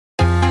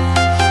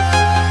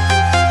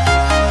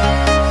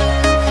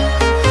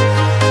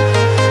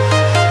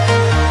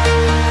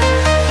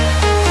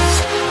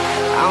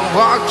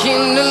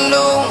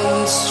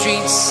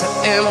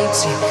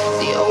see.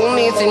 The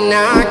only thing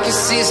I can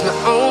see is my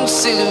own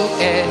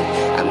silhouette.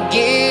 I'm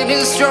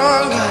getting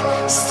stronger,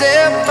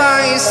 step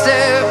by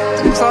step.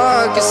 The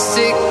clock is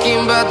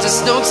ticking, but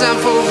there's no time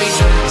for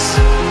regrets.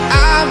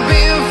 I've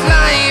been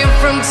flying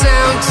from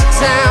town to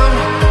town,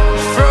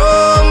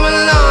 from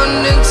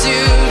London to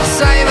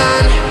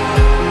Taiwan.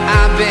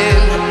 I've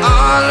been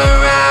all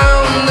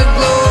around the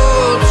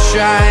globe,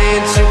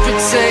 trying to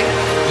protect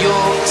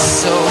your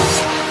soul.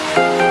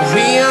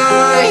 We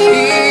are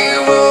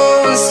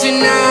heroes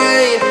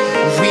tonight.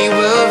 We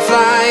will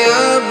fly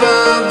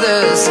above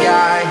the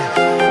sky.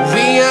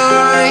 We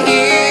are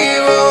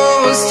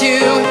heroes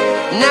tonight.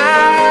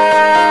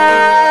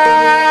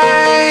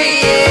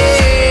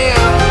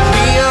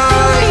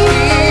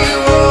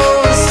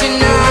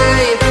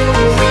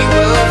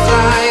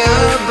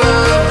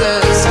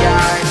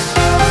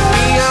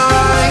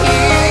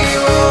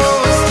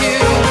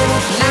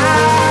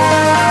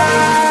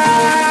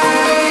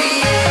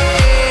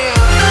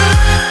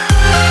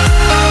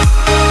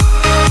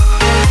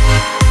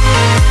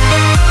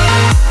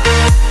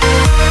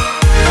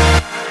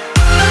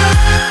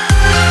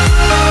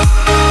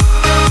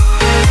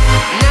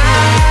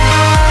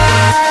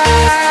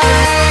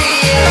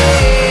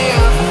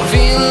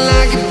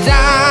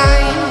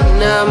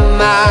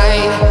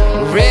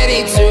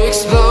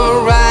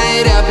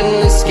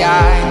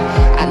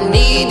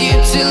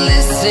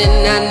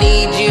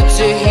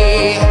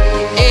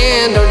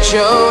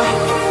 Show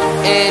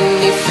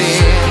any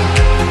fear.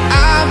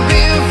 I've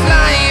been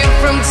flying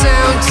from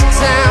town to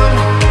town,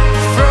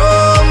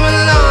 from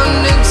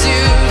London to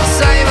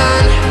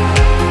Taiwan.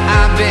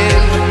 I've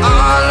been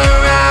all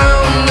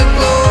around the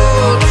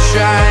globe,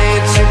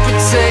 trying to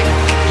protect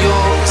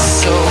your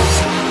soul.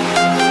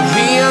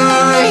 We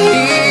are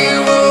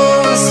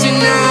heroes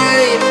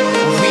tonight.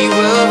 We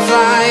will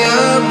fly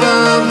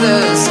above the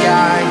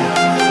sky.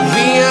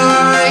 We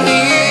are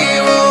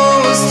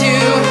heroes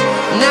tonight.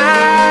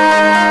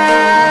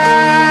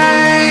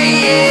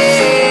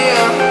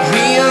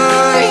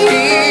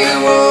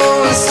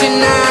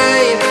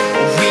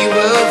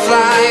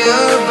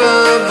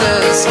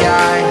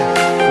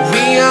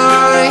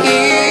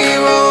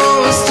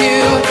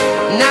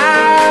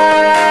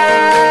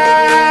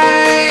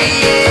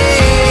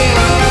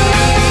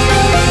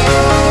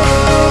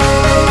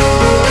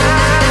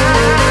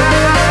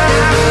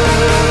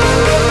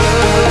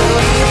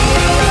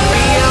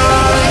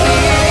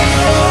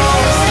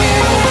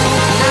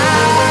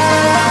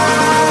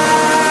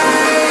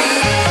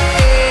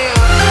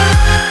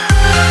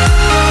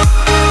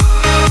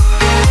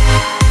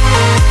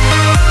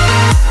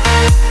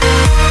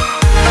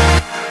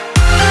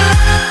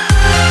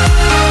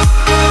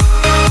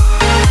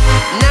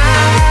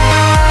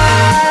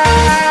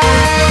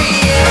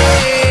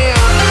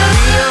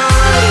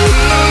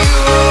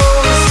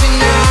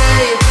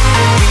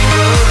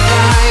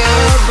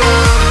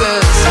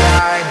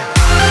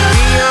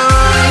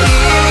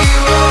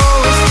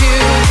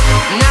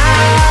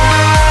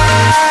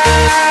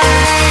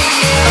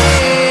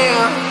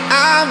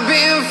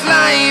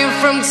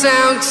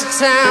 Town to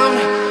town,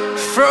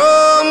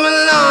 from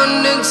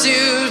London to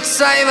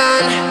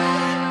Taiwan.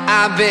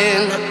 I've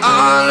been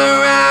all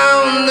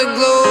around the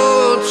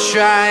globe,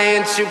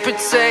 trying to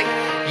protect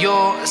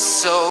your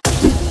soul.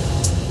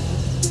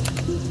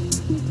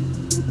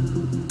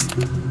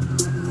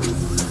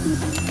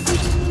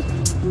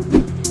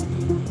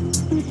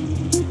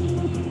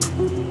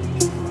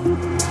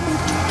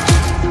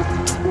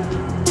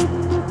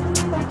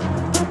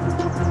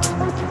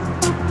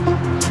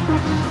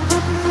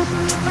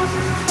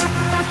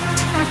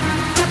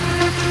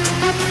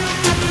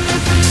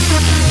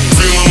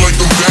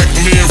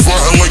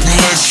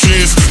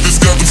 This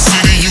Gotham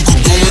City, you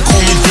could go and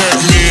call me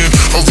Batman.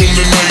 I roam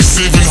the night,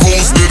 saving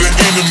hoes that are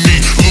enemy.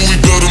 Louis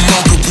belt them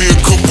out, could pay a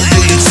couple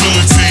your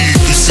utility.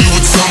 You see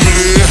what time it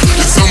is?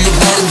 It's time to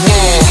buy the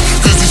wall.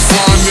 Cause these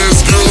fine ass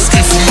girls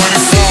came from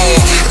mighty far.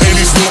 And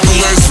these local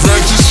ass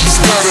ratchets just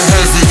gotta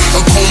have it. I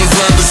call them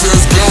rappers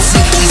ass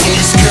bouncing, cause all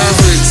these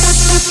carrots.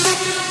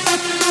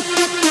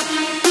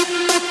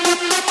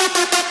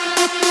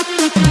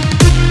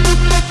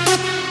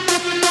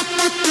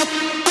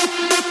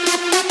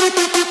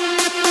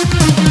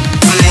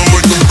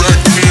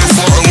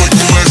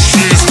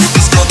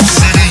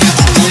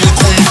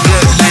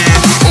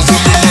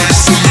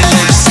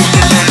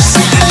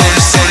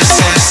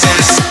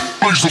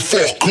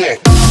 Fuck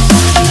up.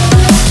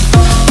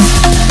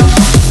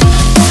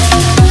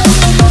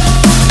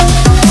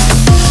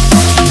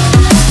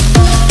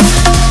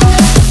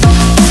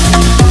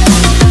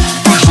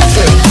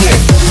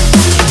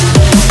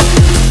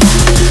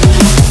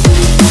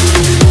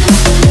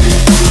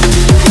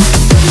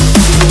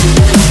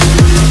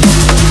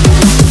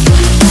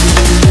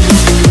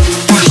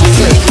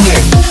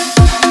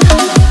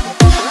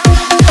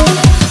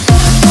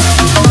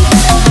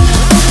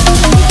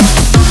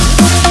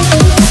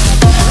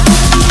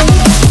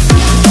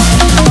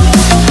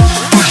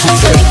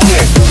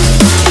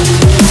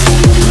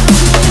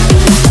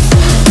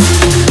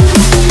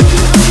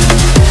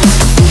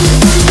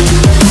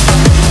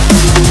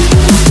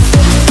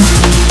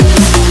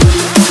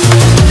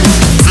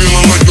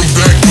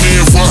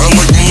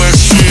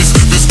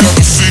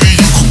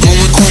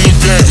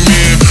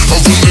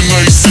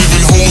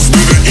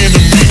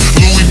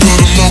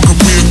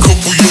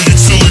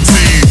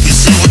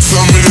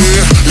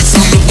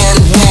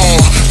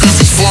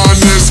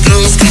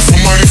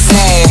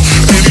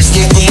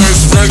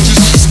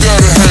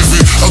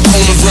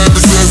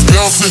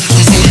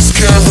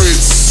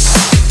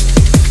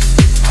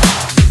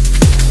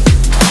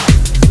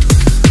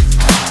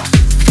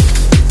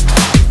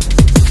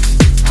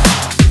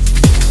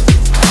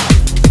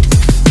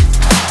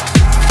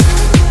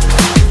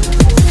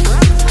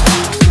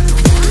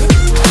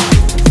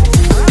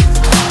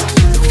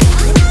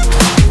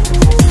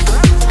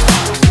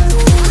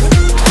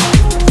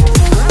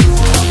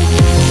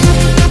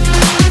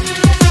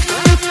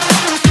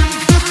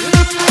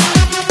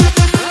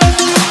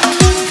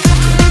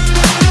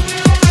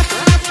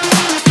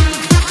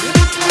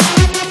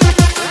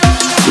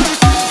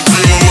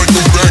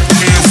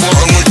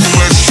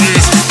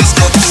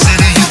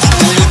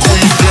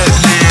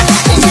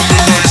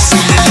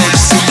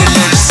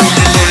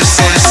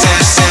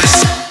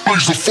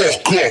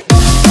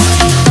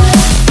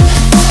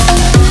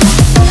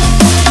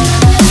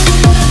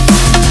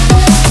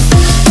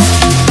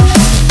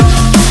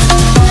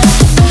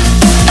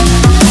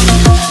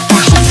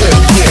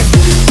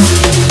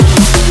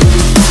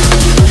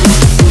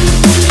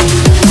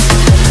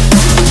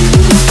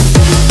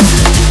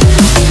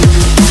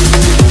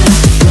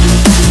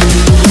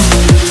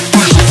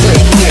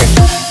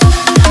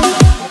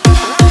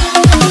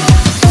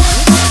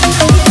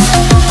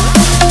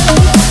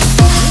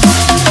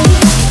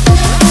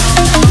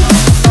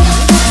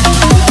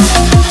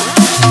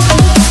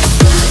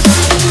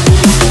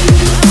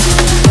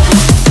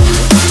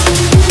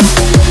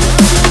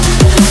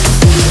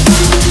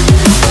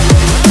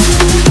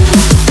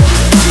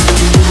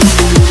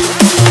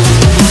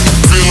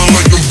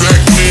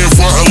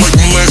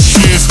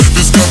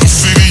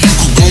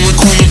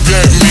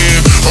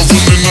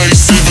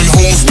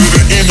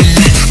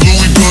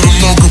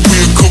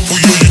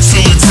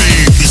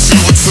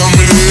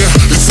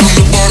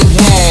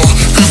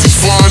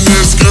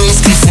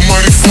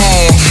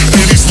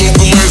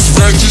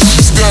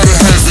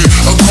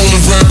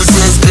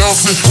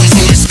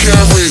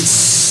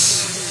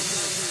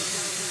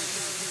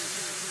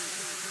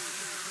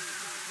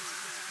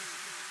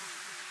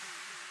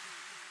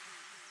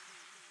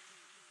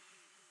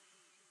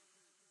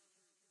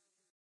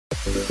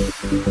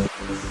 Yeah.